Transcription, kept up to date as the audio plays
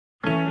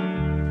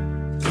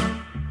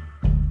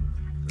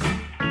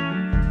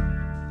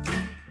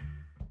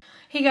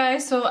Hey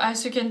guys, so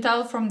as you can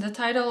tell from the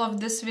title of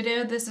this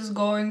video, this is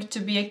going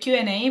to be a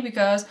Q&A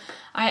because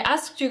I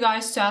asked you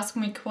guys to ask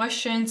me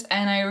questions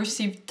and I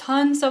received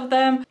tons of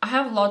them. I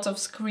have lots of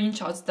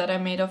screenshots that I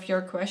made of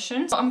your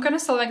questions. So I'm gonna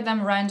select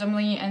them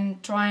randomly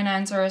and try and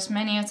answer as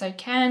many as I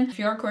can. If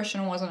your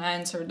question wasn't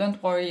answered,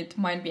 don't worry, it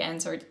might be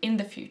answered in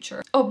the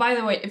future. Oh, by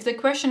the way, if the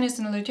question is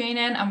in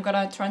Lithuanian, I'm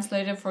gonna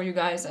translate it for you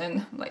guys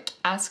and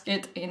ask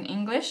it in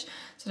English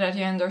so that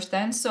you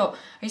understand. So,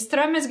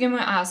 Aistra Mezgimui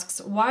asks,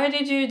 why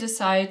did you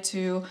decide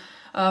to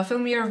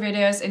film your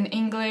videos in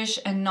English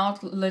and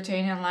not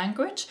Lithuanian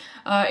language?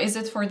 Is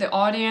it for the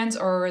audience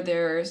or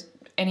there's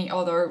any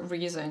other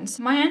reasons?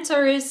 My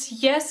answer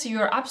is yes,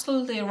 you're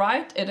absolutely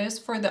right. It is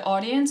for the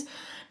audience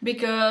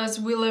because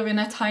we live in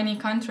a tiny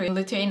country.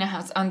 Lithuania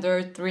has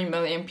under 3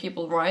 million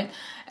people, right?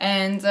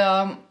 And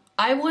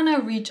I want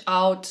to reach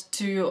out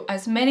to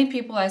as many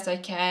people as I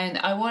can.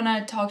 I want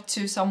to talk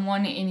to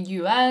someone in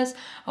US,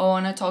 I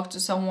want to talk to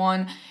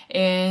someone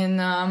in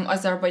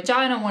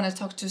Azerbaijan, I want to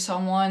talk to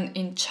someone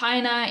in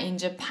China, in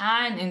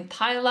Japan, in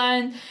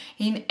Thailand,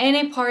 in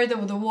any part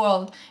of the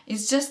world.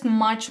 It's just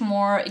much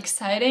more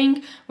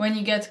exciting when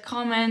you get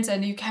comments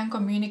and you can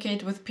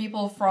communicate with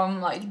people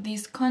from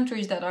these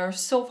countries that are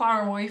so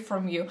far away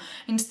from you,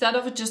 instead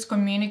of just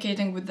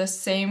communicating with the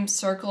same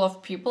circle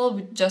of people,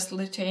 with just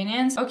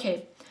Lithuanians.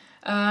 Okay.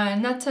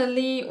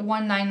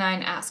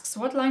 Natalie199 asks,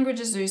 what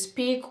languages do you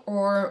speak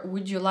or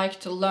would you like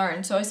to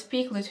learn? So I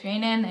speak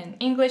Lithuanian and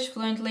English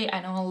fluently,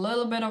 I know a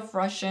little bit of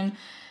Russian,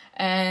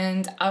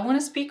 and I want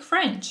to speak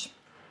French.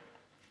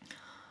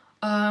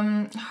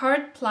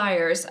 Hard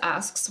Pliers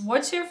asks,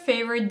 what's your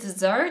favorite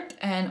dessert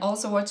and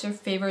also what's your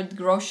favorite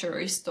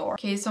grocery store?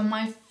 Okay, so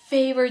my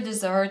favorite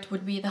dessert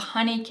would be the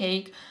honey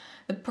cake.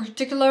 The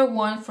particular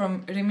one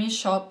from Rimi's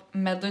shop,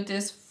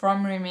 Medutis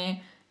from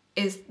Rimi,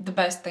 is the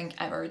best thing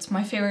ever. It's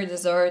my favorite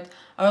dessert.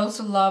 I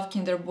also love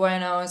Kinder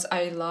Buenos.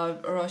 I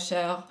love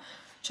Rocher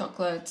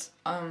chocolate.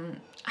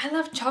 I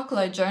love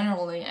chocolate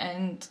generally,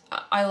 and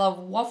I love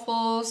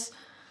waffles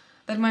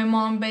that my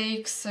mom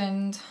bakes,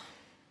 and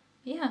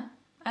yeah,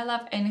 I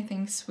love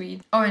anything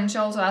sweet. Oh, and she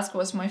also asked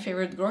what's my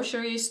favorite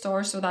grocery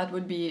store, so that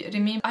would be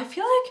Rimi. I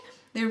feel like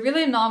they're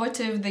really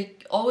innovative. They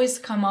always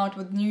come out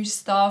with new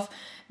stuff.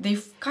 They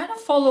kind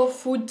of follow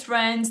food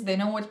trends, they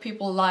know what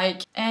people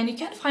like, and you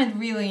can find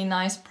really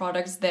nice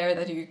products there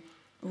that you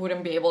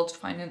wouldn't be able to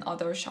find in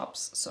other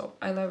shops. So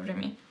I love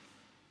Rimi.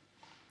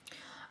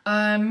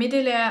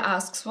 Midilea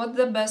asks, what's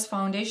the best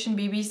foundation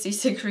BB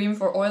CC cream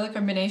for oily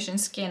combination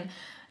skin?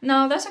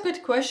 Now that's a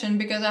good question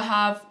because I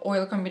have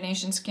oil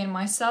combination skin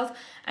myself,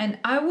 and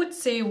I would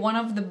say one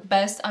of the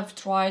best I've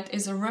tried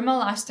is a Rimmel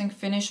Lasting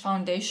Finish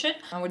foundation.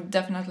 I would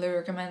definitely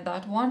recommend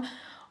that one.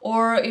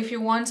 Or if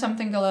you want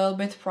something a little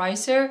bit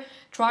pricier,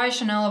 try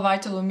Chanel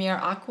Vita Lumiere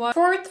Aqua.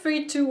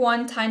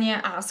 4321 Tanya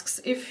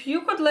asks, if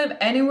you could live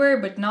anywhere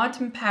but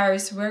not in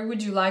Paris, where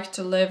would you like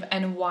to live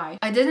and why?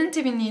 I didn't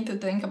even need to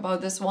think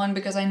about this one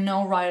because I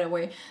know right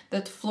away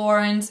that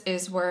Florence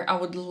is where I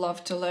would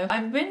love to live.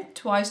 I've been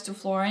twice to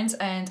Florence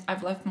and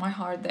I've left my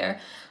heart there.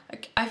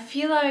 I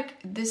feel like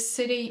this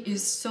city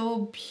is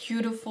so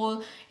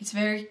beautiful. It's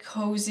very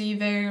cozy,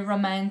 very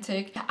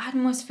romantic. The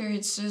atmosphere,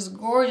 it's just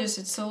gorgeous.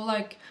 It's so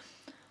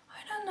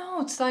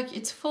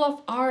it's full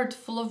of art,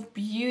 full of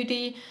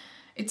beauty.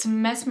 It's a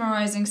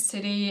mesmerizing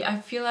city. I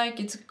feel like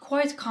it's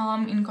quite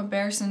calm in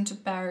comparison to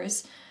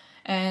Paris,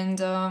 and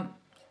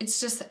it's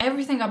just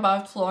everything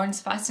about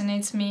Florence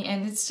fascinates me,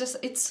 and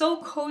it's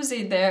so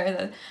cozy there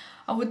that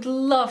I would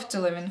love to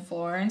live in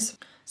Florence.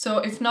 So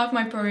if not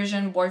my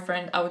Parisian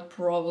boyfriend, I would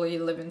probably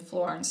live in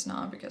Florence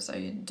now because I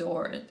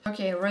adore it.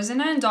 Okay,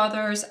 Resina and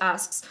Daughters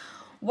asks,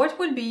 what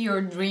would be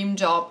your dream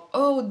job?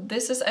 Oh,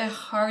 this is a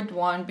hard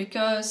one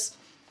because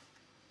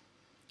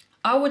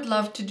I would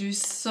love to do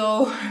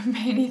so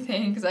many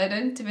things. I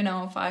don't even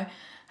know if I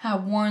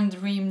have one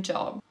dream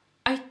job.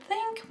 I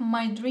think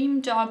my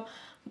dream job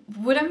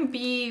wouldn't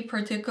be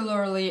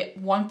particularly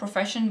one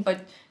profession,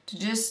 but to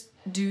just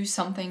do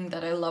something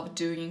that I love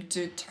doing,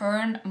 to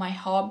turn my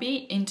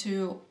hobby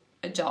into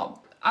a job.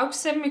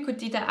 Auksem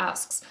Mikutita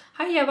asks,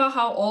 hi Eva,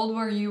 how old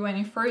were you when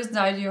you first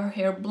dyed your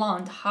hair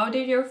blonde? How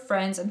did your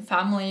friends and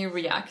family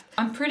react?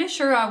 I'm pretty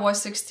sure I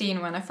was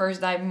 16 when I first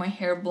dyed my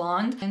hair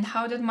blonde. And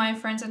how did my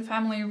friends and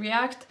family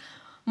react?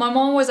 My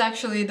mom was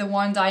actually the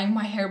one dyeing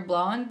my hair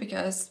blonde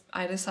because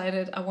I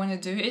decided I want to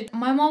do it.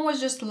 My mom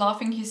was just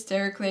laughing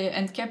hysterically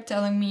and kept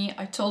telling me,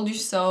 I told you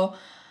so,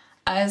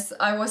 as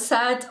I was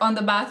sat on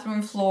the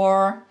bathroom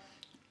floor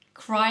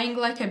crying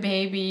like a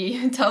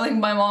baby, telling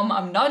my mom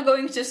I'm not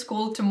going to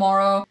school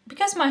tomorrow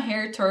because my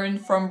hair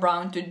turned from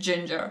brown to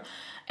ginger.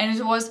 And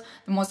it was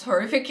the most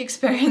horrific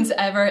experience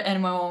ever,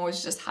 and my mom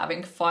was just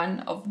having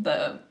fun of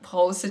the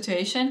whole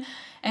situation.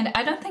 And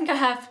I don't think I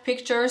have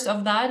pictures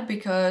of that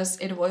because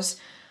it was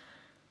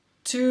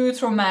too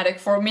traumatic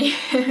for me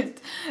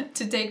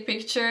to take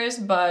pictures,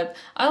 but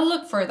I'll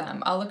look for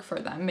them.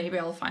 Maybe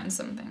I'll find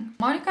something.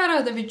 Monica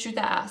Radovichuta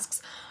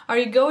asks, are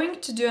you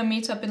going to do a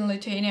meetup in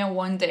Lithuania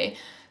one day?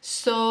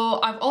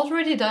 So I've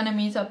already done a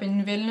meetup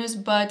in Vilnius,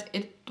 but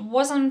it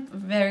wasn't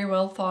very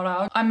well thought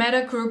out. I met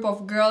a group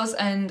of girls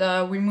and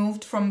we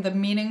moved from the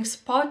meeting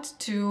spot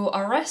to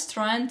a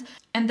restaurant,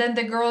 and then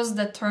the girls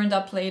that turned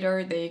up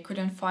later, they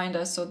couldn't find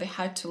us, so they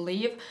had to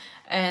leave,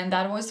 and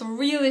that was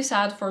really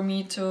sad for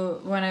me too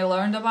when I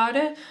learned about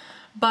it.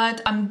 But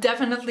I'm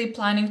definitely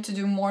planning to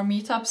do more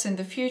meetups in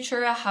the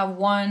future. I have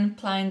one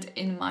planned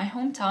in my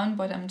hometown,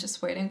 but I'm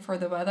just waiting for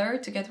the weather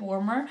to get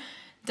warmer.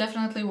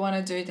 Definitely want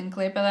to do it in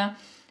Klaipeda.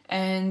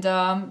 And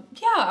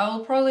yeah,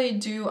 I'll probably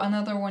do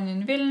another one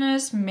in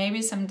Vilnius,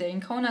 maybe someday in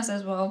Kaunas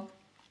as well.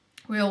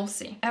 We'll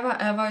see.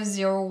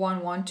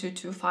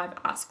 Eva011225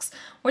 asks,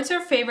 what's your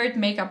favorite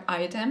makeup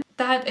item?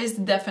 That is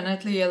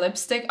definitely a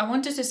lipstick. I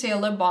wanted to say a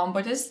lip balm,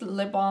 but is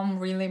lip balm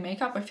really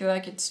makeup? I feel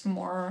like it's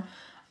more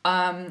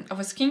of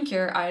a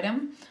skincare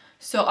item.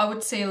 So I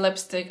would say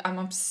lipstick. I'm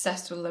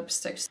obsessed with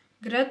lipsticks.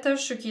 Greta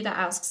Shukita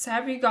asks,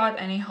 have you got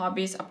any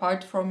hobbies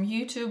apart from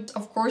YouTube?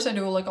 Of course I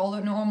do, like all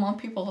the normal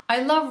people.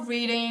 I love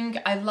reading,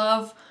 I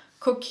love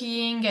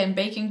cooking and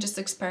baking, just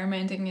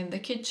experimenting in the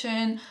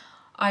kitchen.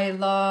 I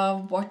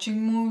love watching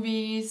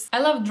movies. I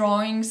love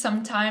drawing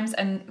sometimes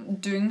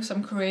and doing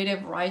some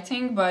creative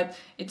writing, but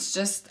it's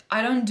just,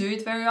 I don't do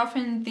it very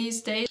often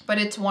these days, but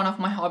it's one of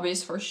my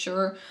hobbies for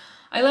sure.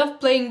 I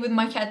love playing with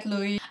my cat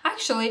Louis.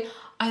 Actually,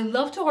 I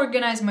love to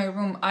organize my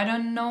room. I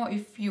don't know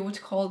if you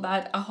would call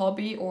that a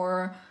hobby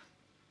or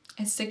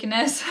a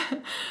sickness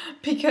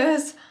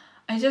because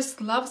I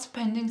just love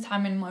spending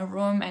time in my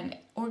room and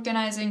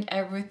organizing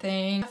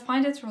everything. I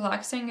find it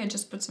relaxing. I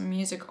just put some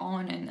music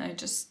on and I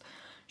just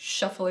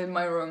shuffle in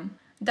my room.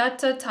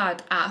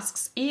 Tat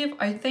asks, Eve,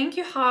 I think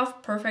you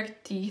have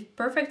perfect teeth,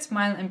 perfect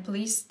smile, and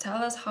please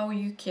tell us how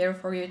you care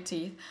for your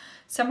teeth.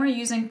 Some are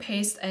using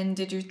paste, and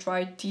did you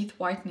try teeth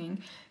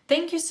whitening?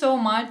 Thank you so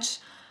much.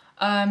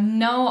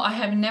 No, I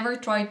have never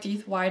tried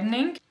teeth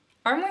whitening.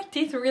 Are my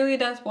teeth really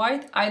that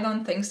white? I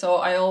don't think so.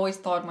 I always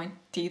thought my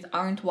teeth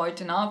aren't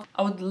white enough.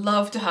 I would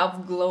love to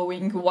have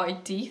glowing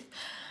white teeth,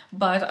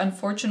 but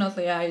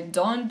unfortunately I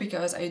don't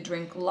because I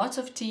drink lots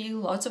of tea,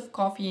 lots of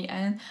coffee,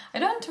 and I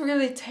don't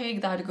really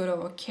take that good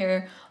of a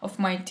care of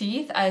my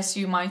teeth as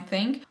you might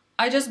think.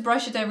 I just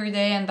brush it every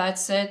day and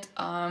that's it.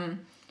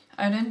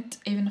 I don't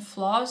even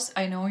floss.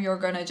 I know you're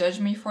gonna judge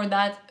me for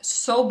that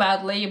so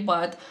badly,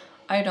 but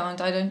I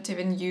don't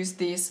even use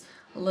these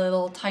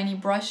little tiny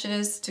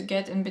brushes to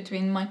get in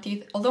between my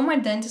teeth. Although my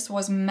dentist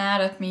was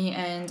mad at me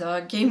and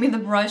gave me the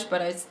brush,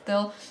 but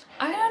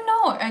I don't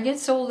know, I get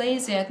so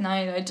lazy at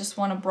night. I just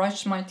want to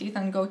brush my teeth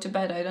and go to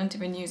bed. I don't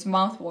even use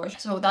mouthwash.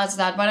 So that's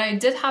that. But I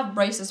did have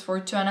braces for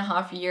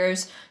 2.5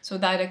 years, so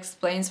that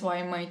explains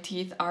why my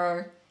teeth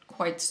are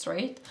quite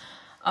straight.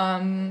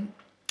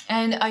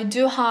 And I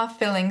do have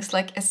fillings,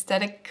 like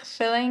aesthetic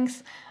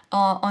fillings,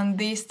 on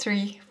these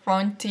 3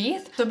 front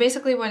teeth. So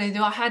basically what I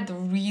do, I had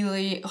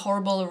really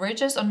horrible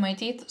ridges on my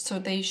teeth, so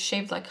they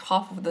shaved like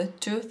half of the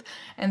tooth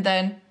and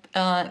then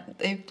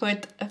they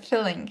put a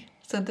filling.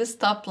 So this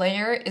top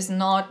layer is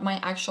not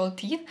my actual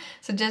teeth,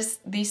 so just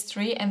these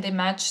 3, and they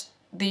match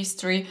these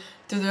 3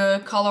 to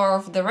the color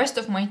of the rest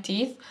of my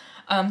teeth.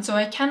 So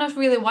I cannot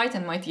really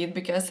whiten my teeth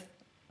because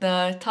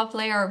the top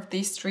layer of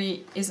these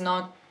 3 is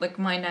not like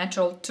my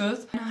natural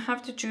tooth. And I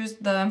have to choose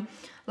the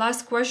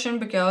last question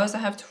because I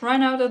have to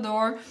run out the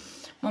door.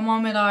 My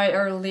mom and I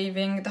are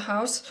leaving the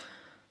house.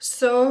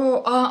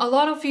 So a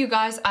lot of you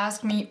guys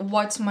asked me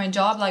what's my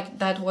job, like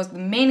that was the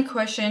main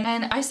question,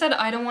 and I said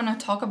I don't want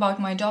to talk about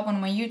my job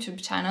on my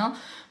YouTube channel,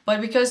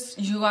 but because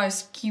you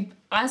guys keep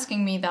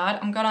asking me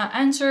that, I'm gonna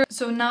answer.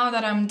 So now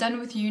that I'm done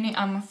with uni,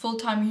 I'm a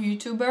full-time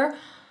YouTuber.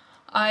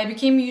 I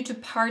became a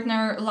YouTube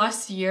partner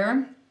last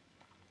year.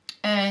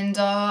 And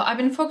I've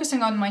been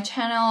focusing on my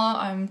channel.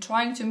 I'm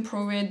trying to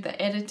improve it,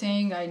 the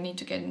editing, I need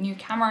to get a new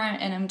camera,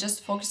 and I'm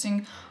just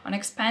focusing on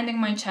expanding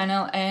my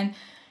channel. And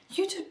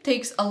YouTube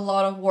takes a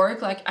lot of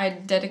work, like I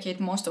dedicate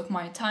most of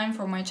my time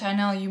for my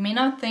channel. You may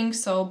not think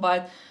so,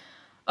 but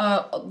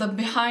the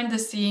behind the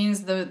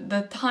scenes,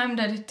 the time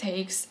that it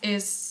takes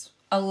is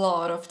a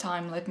lot of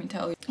time, let me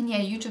tell you. And yeah,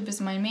 YouTube is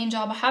my main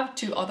job. I have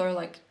 2 other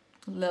like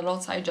little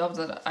side jobs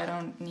that I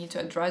don't need to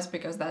address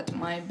because that's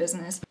my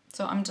business.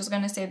 So I'm just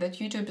gonna say that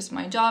YouTube is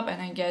my job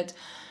and I get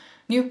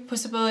new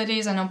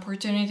possibilities and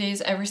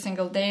opportunities every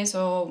single day.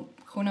 So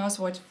who knows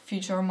what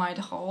future might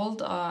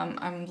hold.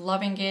 I'm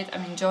loving it,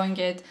 I'm enjoying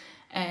it,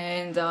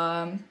 and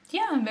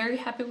yeah, I'm very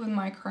happy with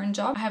my current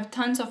job. I have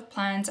tons of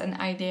plans and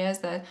ideas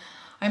that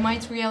I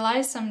might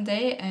realize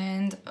someday,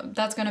 and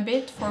that's gonna be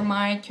it for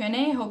my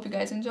Q&A. Hope you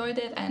guys enjoyed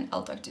it, and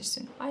I'll talk to you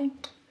soon. Bye!